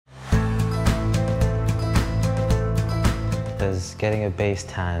Does getting a base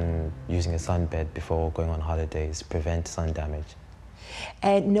tan using a sunbed before going on holidays prevent sun damage?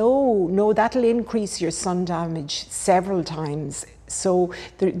 No, that'll increase your sun damage several times. So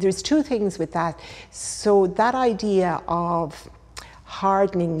there's two things with that. So that idea of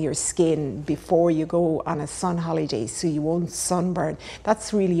hardening your skin before you go on a sun holiday so you won't sunburn,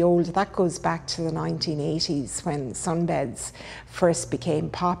 that's really old. That goes back to the 1980s when sunbeds first became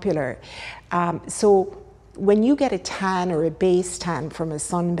popular. So when you get a tan or a base tan from a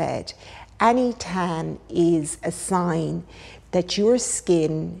sunbed, any tan is a sign that your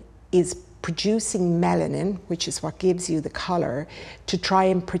skin is producing melanin, which is what gives you the color, to try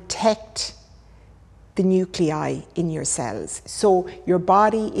and protect the nuclei in your cells. So your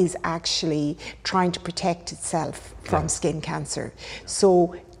body is actually trying to protect itself from skin cancer.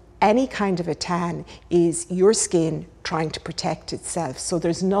 So any kind of a tan is your skin trying to protect itself. So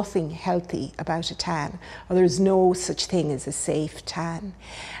there's nothing healthy about a tan, or there's no such thing as a safe tan.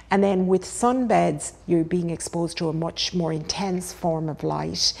 And then with sunbeds, you're being exposed to a much more intense form of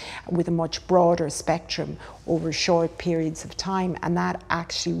light with a much broader spectrum over short periods of time, and that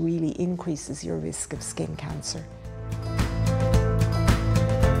actually really increases your risk of skin cancer.